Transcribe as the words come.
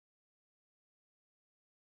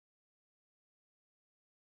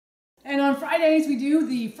And on Fridays, we do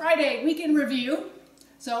the Friday Weekend Review.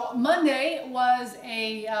 So Monday was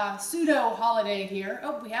a pseudo holiday here.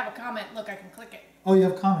 Oh, we have a comment. Look, I can click it. Oh, you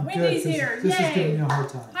have a comment. Wendy's Good. here. This Yay. is giving you a hard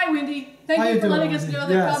time. Hi, Wendy. Thank you for letting us know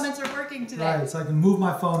that comments are working today. Right, so I can move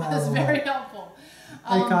my phone out That's of the way. very helpful.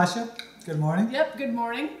 Hey, Kasha. Good morning. Yep, good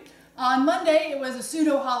morning. On Monday, it was a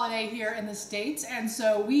pseudo holiday here in the States, and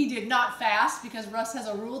so we did not fast because Russ has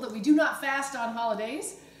a rule that we do not fast on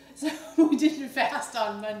holidays. So we didn't fast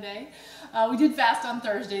on Monday. We did fast on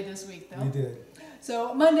Thursday this week, though. You did.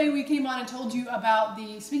 So Monday we came on and told you about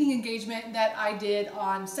the speaking engagement that I did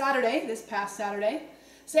on Saturday, this past Saturday.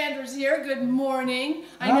 Sandra's here. Good morning.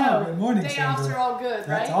 I know. Good morning, Day offs are all good,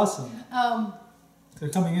 right? That's awesome. They're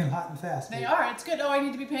coming in hot and fast. They are. It's good. Oh, I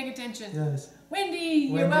need to be paying attention. Yes. Wendy,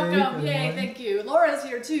 you're welcome. Yay, thank you. Laura's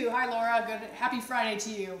here too. Hi, Laura. Good. Happy Friday to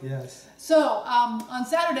you. Yes. So on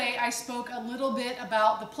Saturday, I spoke a little bit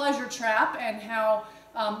about the pleasure trap and how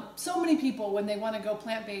so many people, when they want to go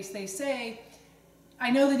plant-based, they say, I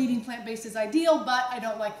know that eating plant-based is ideal, but I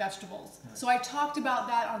don't like vegetables. Right. So I talked about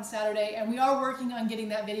that on Saturday, and we are working on getting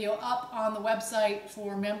that video up on the website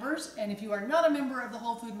for members. And if you are not a member of the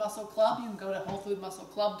Whole Food Muscle Club, you can go to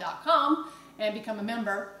wholefoodmuscleclub.com and become a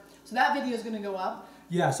member. So that video is going to go up.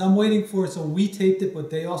 Yes, I'm waiting for it. So we taped it, but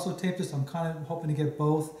they also taped it. So I'm kind of hoping to get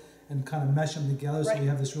both and kind of mesh them together. Right. So we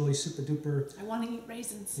have this really super duper. I want to eat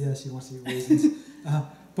raisins. Yes, he wants to eat raisins.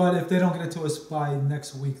 But if they don't get it to us by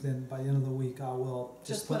next week, then by the end of the week, I will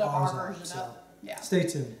just put up ours our version up. up. Yeah. Stay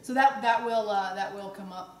tuned. So that will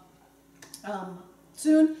come up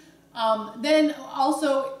soon. Then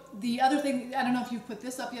also the other thing, I don't know if you've put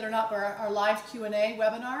this up yet or not, but our live Q&A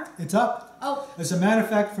webinar. It's up. Oh. As a matter of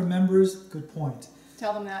fact, for members, good point.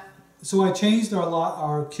 Tell them that. So I changed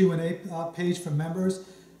our Q&A page for members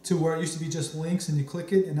to where it used to be just links and you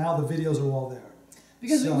click it, and now the videos are all there.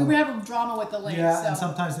 Because we have a drama with the links. Yeah, so. And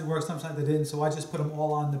sometimes they work, sometimes they didn't. So I just put them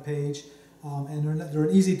all on the page, and they're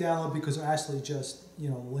an easy download because they're actually just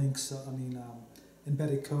links.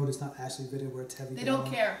 Embedded code. It's not actually video where it's heavy. They don't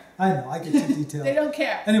care. I know. I get too detailed. They don't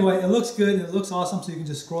care. Anyway, it looks good and it looks awesome. So you can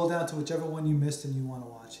just scroll down to whichever one you missed and you want to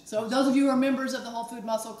watch. So those of you who are members of the Whole Food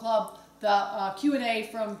Muscle Club, the Q&A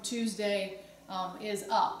from Tuesday is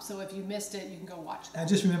up. So if you missed it, you can go watch that. And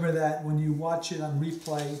just remember that when you watch it on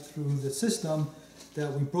replay through the system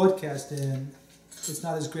that we broadcast in, it's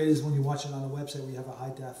not as great as when you watch it on the website. We have a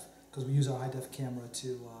high def because we use our high def camera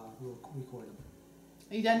to record them.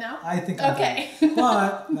 Are you done now? I think I'm okay. done.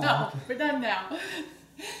 But no, okay. We're done now.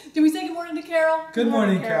 Did we say good morning to Carol? Good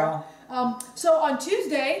morning, Carol. So on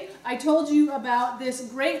Tuesday, I told you about this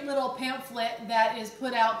great little pamphlet that is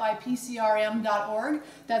put out by PCRM.org.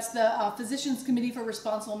 That's the Physicians Committee for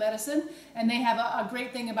Responsible Medicine, and they have a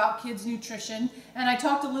great thing about kids' nutrition. And I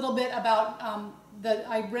talked a little bit about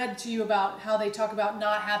I read to you about how they talk about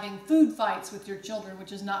not having food fights with your children,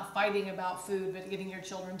 which is not fighting about food, but getting your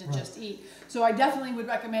children to just eat. So I definitely would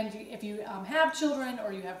recommend if you have children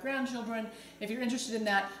or you have grandchildren, if you're interested in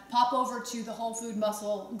that, pop over to the Whole Food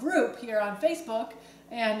Muscle group here on Facebook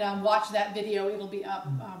and watch that video. It'll be up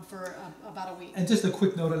for about a week. And just a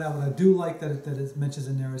quick note on that, what I do like that it mentions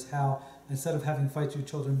in there is how instead of having fights with your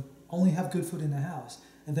children, only have good food in the house.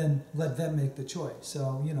 And then let them make the choice.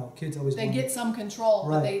 So, kids always get some control,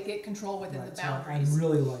 right. but they get control within the boundaries. So I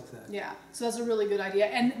really like that. Yeah, so that's a really good idea.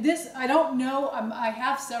 And this, I don't know, I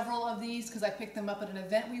have several of these because I picked them up at an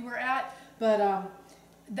event we were at, but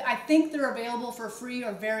I think they're available for free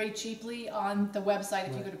or very cheaply on the website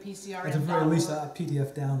if you go to PCRM. At the very least, a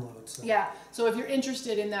PDF download. So. Yeah, so if you're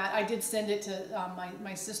interested in that, I did send it to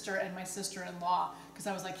my sister and my sister-in-law because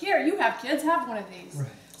I was like, here, you have kids, have one of these. Right.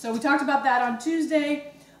 So we talked about that on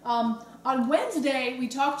Tuesday. On Wednesday, we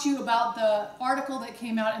talked to you about the article that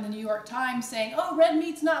came out in the New York Times saying, oh, red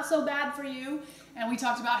meat's not so bad for you. And we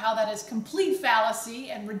talked about how that is complete fallacy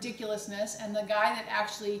and ridiculousness. And the guy that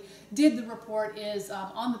actually did the report is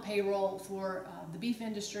on the payroll for the beef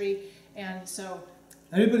industry. And so...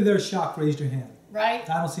 Everybody there is shocked, raised your hand. Right?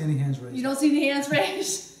 I don't see any hands raised. You don't see any hands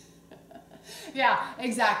raised? Yeah,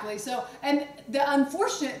 exactly. So, and the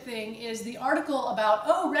unfortunate thing is the article about,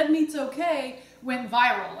 oh, red meat's okay, went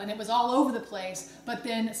viral and it was all over the place. But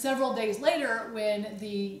then several days later, when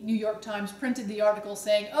the New York Times printed the article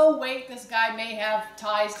saying, oh, wait, this guy may have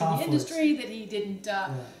ties to the industry that he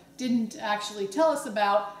didn't actually tell us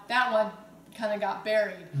about, that one kind of got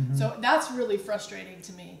buried. So that's really frustrating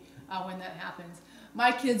to me when that happens.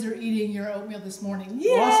 My kids are eating your oatmeal this morning.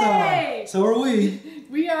 Yay! Awesome. So are we.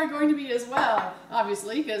 We are going to be as well,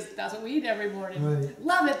 obviously, because that's what we eat every morning. Right.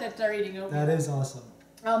 Love it that they're eating oatmeal. That is awesome.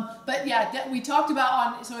 But yeah, we talked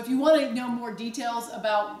about so if you want to know more details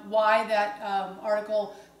about why that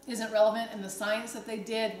article isn't relevant, and the science that they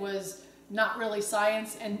did was not really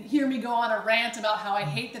science, and hear me go on a rant about how I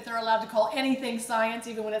hate that they're allowed to call anything science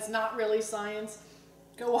even when it's not really science,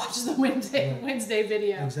 go watch the Wednesday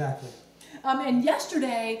video. Exactly. And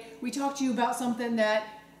yesterday we talked to you about something that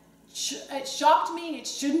it shocked me. It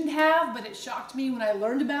shouldn't have, but it shocked me when I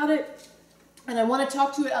learned about it. And I want to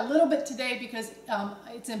talk to it a little bit today because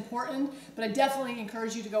it's important, but I definitely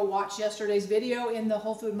encourage you to go watch yesterday's video in the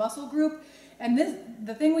Whole Food Muscle group. And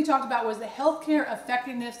the thing we talked about was the Healthcare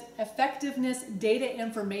Effectiveness Data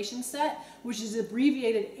Information Set, which is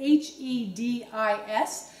abbreviated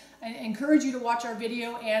HEDIS. I encourage you to watch our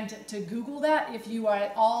video and to Google that if you are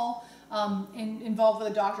at all involved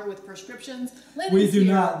with a doctor with prescriptions. We do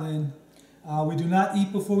not, Lynn. We do not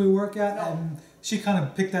eat before we work out. No. And she kind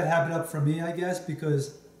of picked that habit up from me, I guess,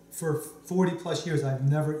 because for 40 plus years I've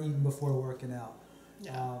never eaten before working out.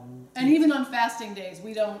 Yeah. And even on fasting days,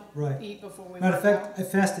 we don't right. eat before we Matter work of fact, out. I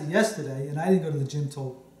fasted yesterday, and I didn't go to the gym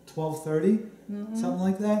till 12:30, something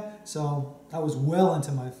like that. So I was well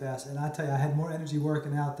into my fast, and I tell you, I had more energy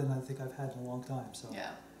working out than I think I've had in a long time. So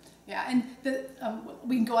yeah, and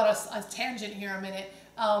we can go on a tangent here a minute.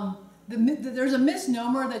 There's a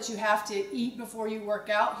misnomer that you have to eat before you work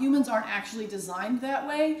out. Humans aren't actually designed that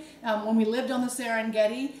way. When we lived on the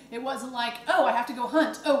Serengeti, it wasn't like, oh, I have to go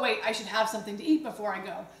hunt. Oh, wait, I should have something to eat before I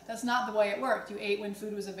go. That's not the way it worked. You ate when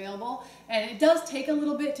food was available. And it does take a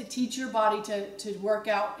little bit to teach your body to work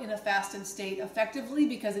out in a fasted state effectively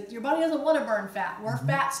because your body doesn't want to burn fat. We're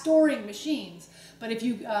fat storing machines. But if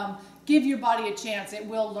you give your body a chance, it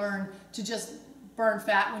will learn to just burn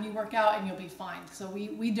fat when you work out and you'll be fine. So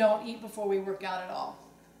we don't eat before we work out at all.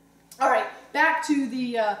 All right, back to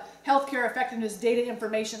the Healthcare Effectiveness Data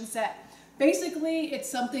Information Set. Basically, it's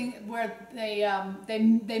something where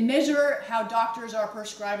they measure how doctors are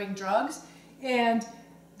prescribing drugs, and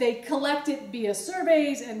they collect it via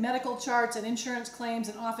surveys and medical charts and insurance claims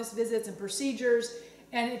and office visits and procedures.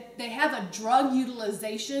 And they have a drug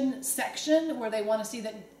utilization section where they want to see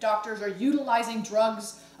that doctors are utilizing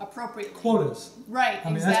drugs appropriately. quotas. Right, I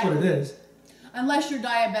mean, exactly. that's what it is. Unless you're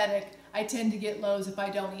diabetic, I tend to get lows if I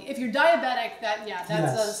don't eat. If you're diabetic, that's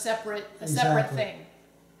Yes. a separate Exactly. thing.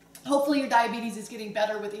 Hopefully your diabetes is getting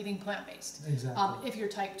better with eating plant-based. Exactly. If you're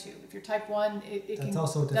type 2. If you're type 1, That's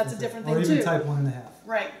also a different that's a different thing. thing Or even too. type 1.5.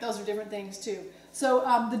 Right, those are different things too. So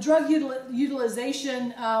the drug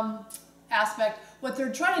utilization aspect, what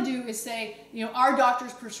they're trying to do is say, are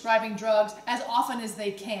doctors prescribing drugs as often as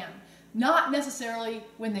they can? Not necessarily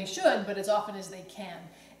when they should, but as often as they can.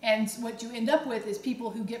 And what you end up with is people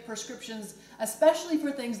who get prescriptions, especially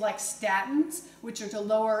for things like statins, which are to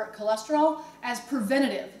lower cholesterol, as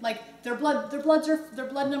preventative. Like their blood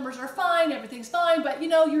numbers are fine, everything's fine, but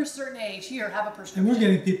you're a certain age. Here, have a prescription. And we're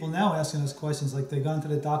getting people now asking us questions like they've gone to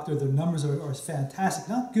the doctor, their numbers are fantastic,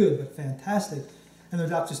 not good, but fantastic, and their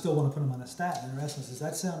doctor still want to put them on a statin. And they're asking us, does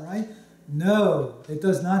that sound right? No, it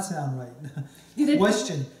does not sound right.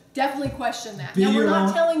 Question. Definitely question that. Be Now, we're your not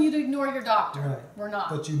own- telling you to ignore your doctor. Right. We're not.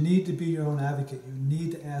 But you need to be your own advocate. You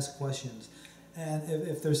need to ask questions. And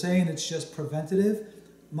if they're saying it's just preventative,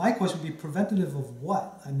 my question would be preventative of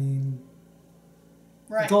what? I mean,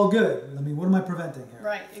 Right. it's all good. I mean, what am I preventing here?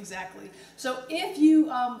 Right, exactly. So if you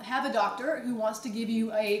have a doctor who wants to give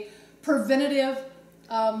you a preventative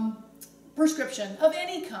prescription of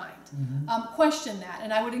any kind, question that.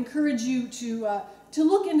 And I would encourage you to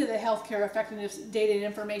look into the Healthcare Effectiveness Data and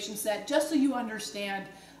Information Set just so you understand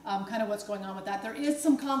kind of what's going on with that. There is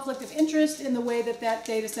some conflict of interest in the way that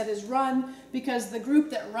data set is run because the group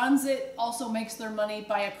that runs it also makes their money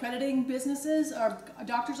by accrediting businesses or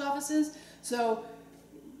doctors' offices. So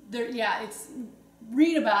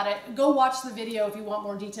read about it. Go watch the video if you want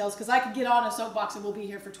more details because I could get on a soapbox and we'll be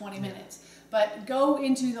here for 20 minutes. But go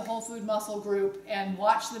into the Whole Food Muscle group and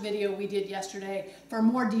watch the video we did yesterday for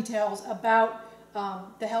more details about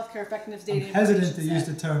the Healthcare Effectiveness Data. I'm hesitant to use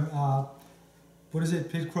the term, what is it,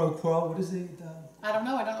 quid pro quo? What is it? I don't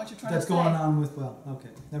know. I don't know what you're trying That's to say. going on with, well, okay,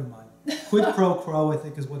 never mind. Quid pro quo, I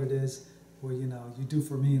think, is what it is, where, you do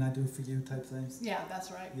for me and I do for you type things. Yeah,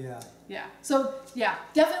 that's right. Yeah. So,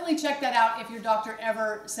 definitely check that out if your doctor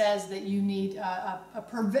ever says that you need a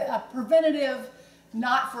preventative,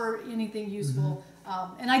 not for anything useful.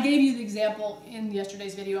 And I gave you the example in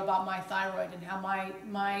yesterday's video about my thyroid and how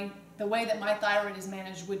the way that my thyroid is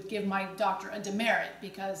managed would give my doctor a demerit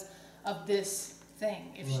because of this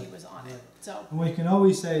thing if she was on it. So, and what you can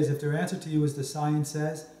always say is if their answer to you is the science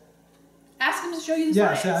says, ask them to show you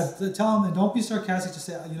the science. Tell them, and don't be sarcastic, just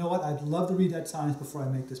say, you know what, I'd love to read that science before I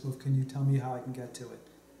make this move. Can you tell me how I can get to it?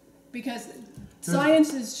 Because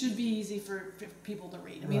science should be easy for people to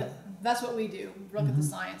read. I mean, Right. that's what we do, look at the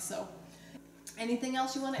science. So, Anything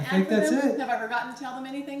else you want to I add think for that's them? it. Have I forgotten to tell them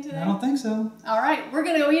anything today? I don't think so. All right, we're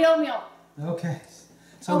going to go eat oatmeal. Okay.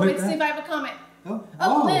 So Oh, with wait to see that, if I have a comment.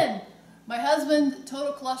 oh, Lynn, my husband,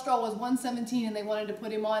 total cholesterol was 117 and they wanted to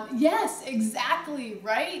put him on. Yes, exactly,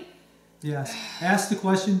 right? yes. Ask the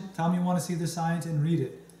question. Tell them you want to see the science and read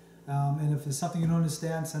it. And if it's something you don't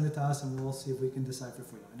understand, send it to us and we'll see if we can decipher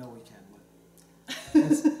for you. I know we can, but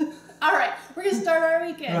that's, All right, we're going to start our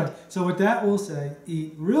weekend. all right. So with that, we'll say,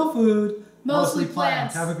 eat real food, Mostly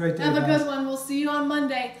plants. Have a great day, Have a guys. good one. We'll see you on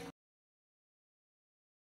Monday.